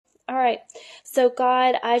All right. So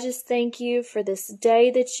God, I just thank you for this day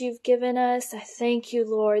that you've given us. I thank you,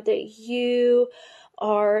 Lord, that you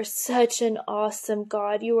are such an awesome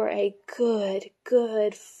God. You are a good,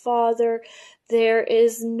 good Father. There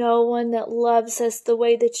is no one that loves us the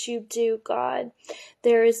way that you do, God.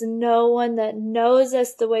 There is no one that knows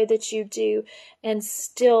us the way that you do and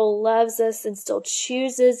still loves us and still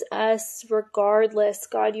chooses us regardless.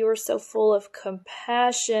 God, you are so full of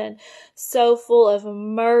compassion, so full of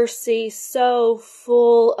mercy, so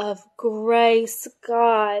full of grace,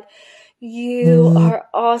 God. You are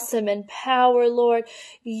awesome in power, Lord.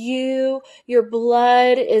 Your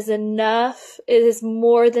blood is enough. It is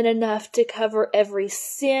more than enough to cover every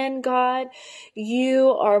sin, God.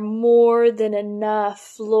 You are more than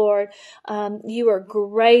enough, Lord. You are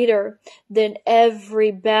greater than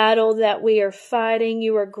every battle that we are fighting.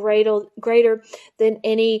 You are greater than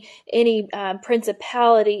any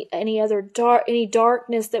principality, any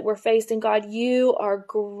darkness that we're facing, God. You are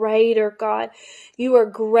greater, God. You are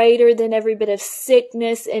greater than every bit of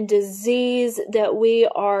sickness and disease that we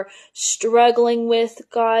are struggling with,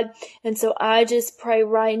 God. And so I just pray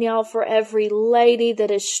right now for every lady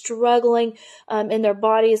that is struggling in their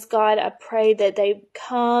bodies, God. I pray that they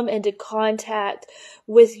come into contact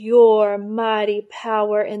with your mighty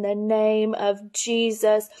power in the name of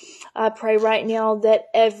Jesus. I pray right now that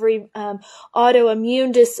every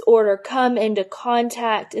autoimmune disorder come into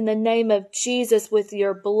contact in the name of Jesus with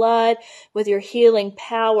your blood, with your healing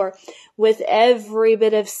power, with every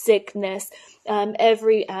bit of sickness,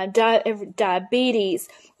 every diabetes,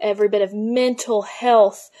 every bit of mental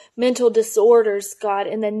health, mental disorders, God,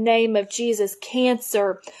 in the name of Jesus,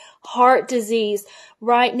 cancer, heart disease,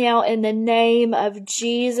 right now in the name of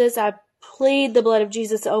Jesus, I plead the blood of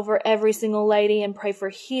Jesus over every single lady and pray for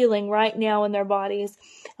healing right now in their bodies.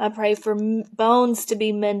 I pray for bones to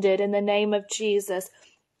be mended in the name of Jesus,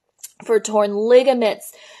 for torn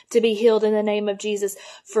ligaments to be healed in the name of Jesus,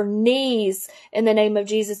 for knees in the name of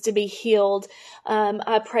Jesus to be healed.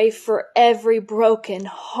 I pray for every broken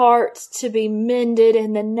heart to be mended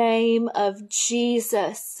in the name of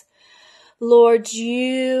Jesus. Lord,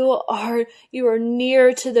 you are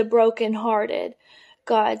near to the brokenhearted,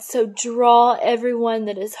 God. So draw everyone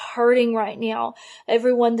that is hurting right now,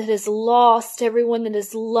 everyone that is lost, everyone that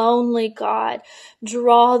is lonely, God.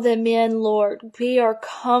 Draw them in, Lord. Be our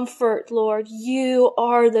comfort, Lord. You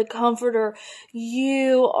are the comforter.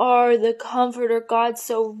 You are the comforter, God.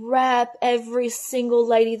 So wrap every single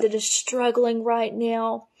lady that is struggling right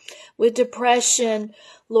now with depression,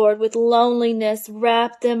 Lord, with loneliness.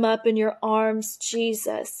 Wrap them up in your arms,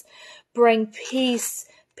 Jesus. Bring peace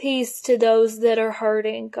to those that are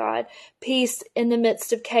hurting, God. Peace in the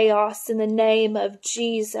midst of chaos in the name of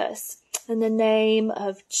Jesus. In the name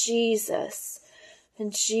of Jesus. In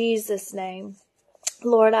Jesus' name.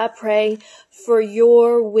 Lord, I pray for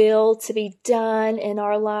your will to be done in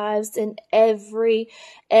our lives in every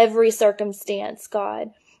circumstance, God.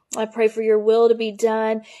 I pray for your will to be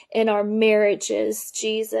done in our marriages,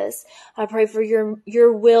 Jesus. I pray for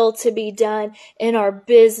your will to be done in our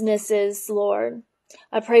businesses, Lord.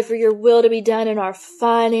 I pray for your will to be done in our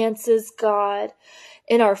finances, God,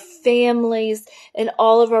 in our families, in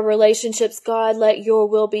all of our relationships. God, let your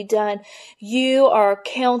will be done. You are a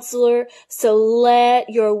counselor, so let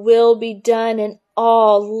your will be done in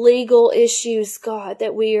all legal issues, God,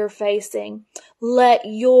 that we are facing. Let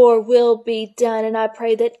your will be done. And I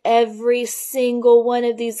pray that every single one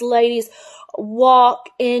of these ladies walk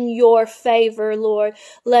in your favor, Lord.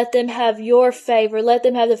 Let them have your favor. Let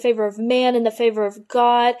them have the favor of man and the favor of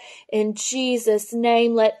God. In Jesus'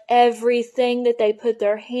 name, let everything that they put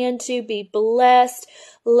their hand to be blessed.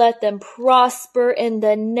 Let them prosper in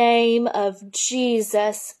the name of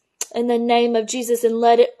Jesus. In the name of Jesus, and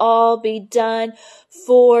let it all be done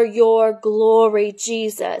for your glory,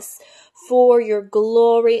 Jesus. For your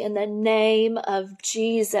glory in the name of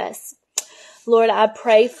Jesus. Lord, I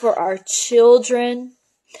pray for our children.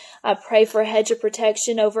 I pray for a hedge of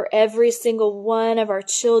protection over every single one of our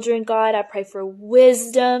children, God. I pray for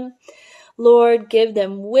wisdom. Lord, give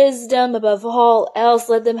them wisdom above all else.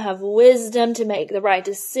 Let them have wisdom to make the right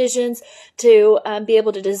decisions, to be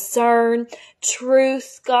able to discern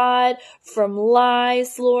truth, God, from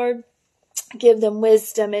lies, Lord. Give them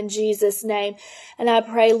wisdom in Jesus' name. And I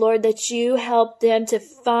pray, Lord, that you help them to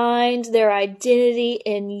find their identity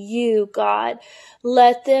in you, God.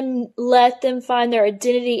 Let them find their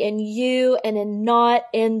identity in you and not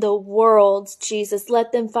in the world, Jesus.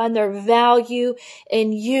 Let them find their value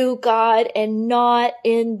in you, God, and not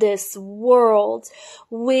in this world.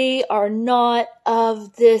 We are not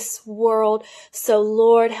of this world. So,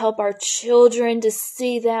 Lord, help our children to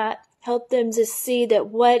see that. Help them to see that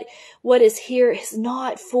what is here is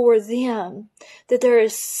not for them, that there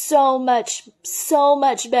is so much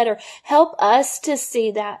better. Help us to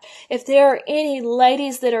see that. If there are any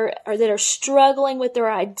ladies that are struggling with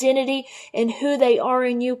their identity and who they are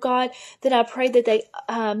in you, God, then I pray that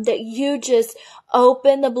that you just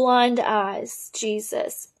open the blind eyes,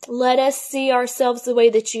 Jesus. Let us see ourselves the way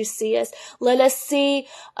that you see us. Let us see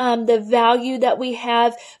the value that we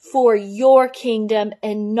have for your kingdom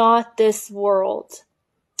and not this world.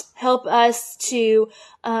 Help us to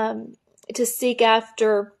seek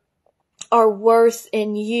after our worth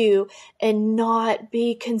in you and not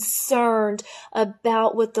be concerned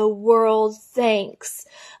about what the world thinks,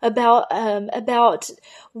 about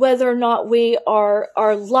whether or not we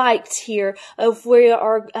are liked here, if we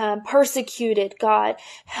are persecuted. God,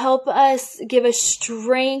 help us, give us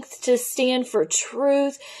strength to stand for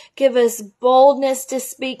truth, give us boldness to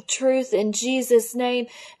speak truth in Jesus' name,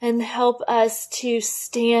 and help us to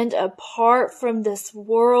stand apart from this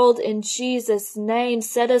world in Jesus' name.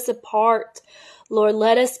 Set us apart. Lord,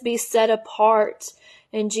 let us be set apart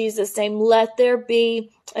in Jesus' name. Let there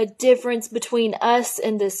be a difference between us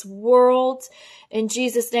and this world in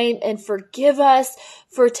Jesus' name, and forgive us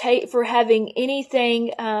for having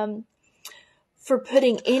anything, for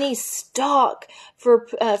putting any stock, for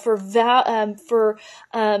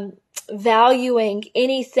valuing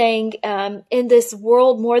anything in this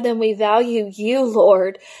world more than we value you,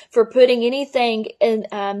 Lord, for putting anything in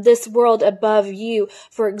this world above you,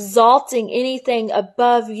 for exalting anything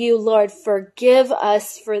above you, Lord. Forgive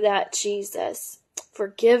us for that, Jesus.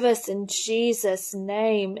 Forgive us in Jesus'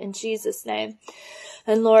 name, in Jesus' name.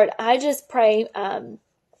 And Lord, I just pray, I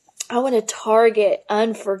want to target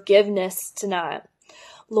unforgiveness tonight.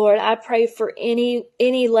 Lord, I pray for any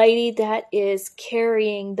lady that is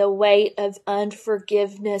carrying the weight of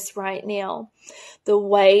unforgiveness right now, the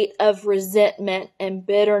weight of resentment and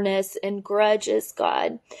bitterness and grudges,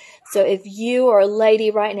 God. So if you are a lady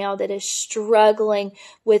right now that is struggling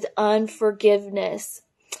with unforgiveness,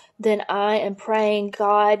 then I am praying,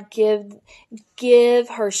 God, give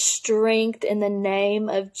her strength in the name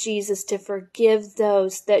of Jesus to forgive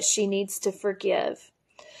those that she needs to forgive,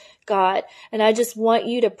 God. And I just want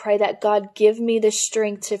you to pray that, God, give me the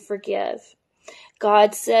strength to forgive.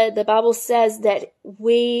 God said, the Bible says that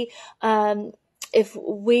if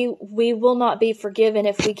we will not be forgiven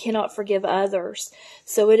if we cannot forgive others.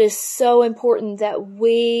 So it is so important that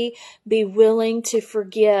we be willing to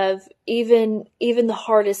forgive even the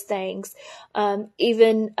hardest things,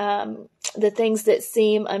 even the things that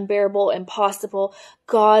seem unbearable, impossible.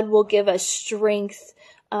 God will give us strength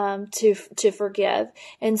to forgive.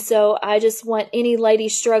 And so I just want any lady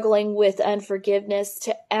struggling with unforgiveness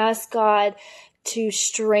to ask God to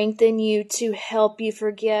strengthen you, to help you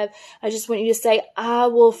forgive. I just want you to say, I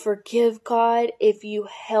will forgive, God, if you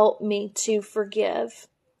help me to forgive.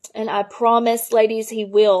 And I promise, ladies, He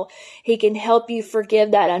will. He can help you forgive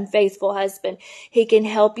that unfaithful husband. He can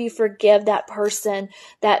help you forgive that person,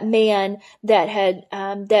 that man that had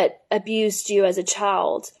that abused you as a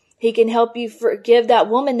child. He can help you forgive that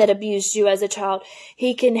woman that abused you as a child.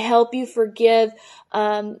 He can help you forgive,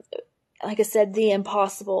 like I said, the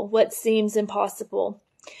impossible, what seems impossible.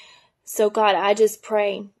 So God, I just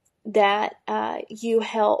pray that you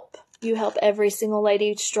help every single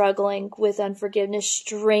lady struggling with unforgiveness.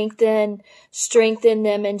 Strengthen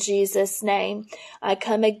them in Jesus' name. I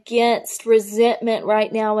come against resentment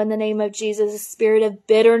right now in the name of Jesus, a spirit of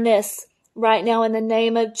bitterness right now in the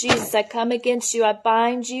name of Jesus. I come against you. I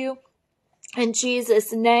bind you. In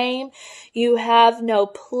Jesus' name, you have no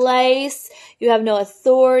place. You have no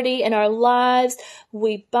authority in our lives.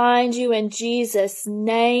 We bind you in Jesus'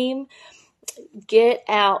 name. Get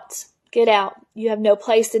out. Get out. You have no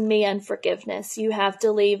place in me, unforgiveness. You have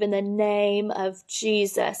to leave in the name of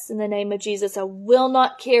Jesus. In the name of Jesus, I will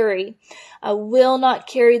not carry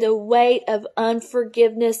the weight of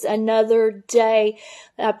unforgiveness another day.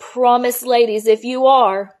 I promise, ladies, if you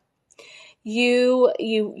are, you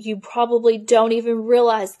probably don't even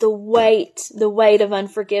realize the weight of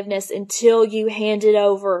unforgiveness until you hand it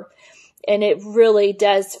over. And it really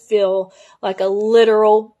does feel like a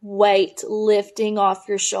literal weight lifting off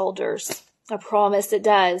your shoulders. I promise it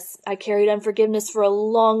does. I carried unforgiveness for a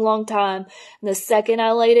long, long time. And the second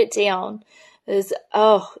I laid it down,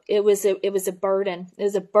 it was a burden. It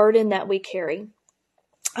was a burden that we carry.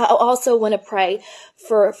 I also want to pray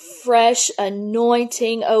for fresh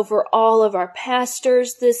anointing over all of our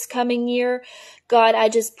pastors this coming year. God, I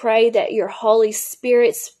just pray that your Holy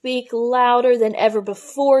Spirit speak louder than ever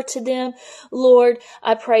before to them. Lord,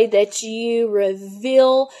 I pray that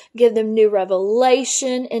you give them new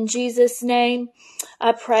revelation in Jesus' name.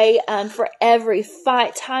 I pray for every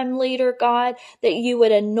Fight Time leader, God, that you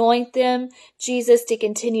would anoint them, Jesus, to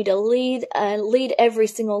continue to lead every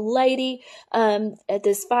single lady at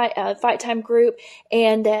this Fight Time group,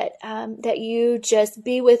 and that you just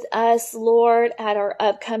be with us, Lord, at our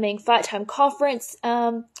upcoming Fight Time conference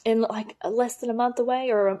in like less than a month away,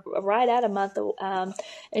 or right at a month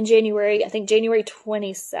in January. I think January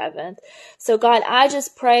 27th. So God, I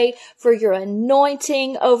just pray for your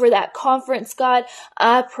anointing over that conference, God.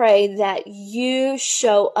 I pray that you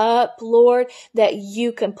show up, Lord, that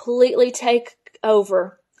you completely take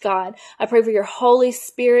over, God. I pray for your Holy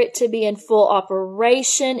Spirit to be in full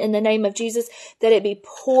operation in the name of Jesus, that it be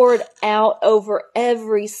poured out over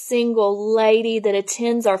every single lady that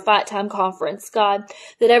attends our Fight Time conference, God,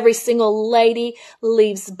 that every single lady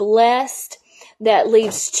leaves blessed, that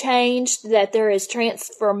leaves changed, that there is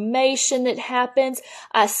transformation that happens.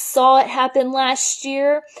 I saw it happen last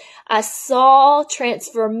year. I saw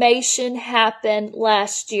transformation happen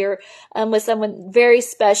last year with someone very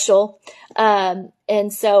special.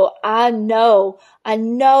 And so I know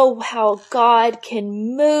how God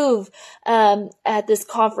can move at this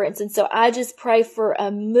conference. And so I just pray for a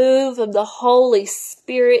move of the Holy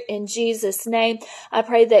Spirit in Jesus' name. I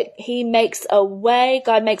pray that He makes a way.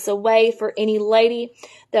 God makes a way for any lady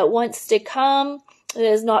that wants to come. It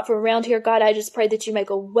is not from around here, God. I just pray that you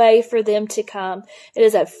make a way for them to come. It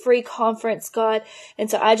is a free conference, God. And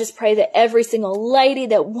so I just pray that every single lady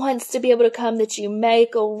that wants to be able to come, that you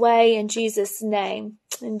make a way in Jesus' name.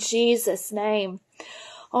 In Jesus' name.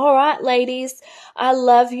 All right, ladies. I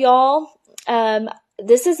love y'all.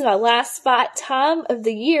 This is my last Fight Time of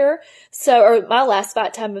the year. Or my last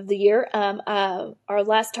Fight Time of the year. Our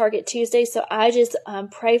last Target Tuesday. So I just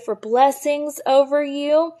pray for blessings over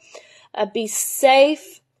you. Be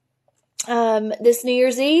safe this New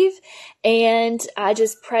Year's Eve, and I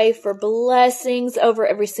just pray for blessings over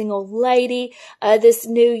every single lady this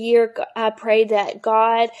new year. I pray that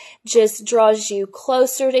God just draws you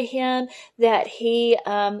closer to Him, that He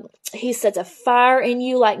sets a fire in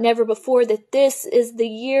you like never before, that this is the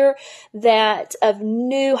year that of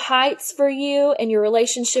new heights for you and your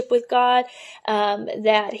relationship with God,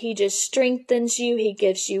 that He just strengthens you, He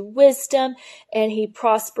gives you wisdom, and He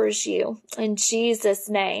prospers you in Jesus'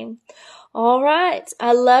 name. All right.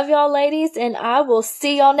 I love y'all, ladies, and I will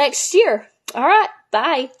see y'all next year. All right.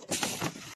 Bye.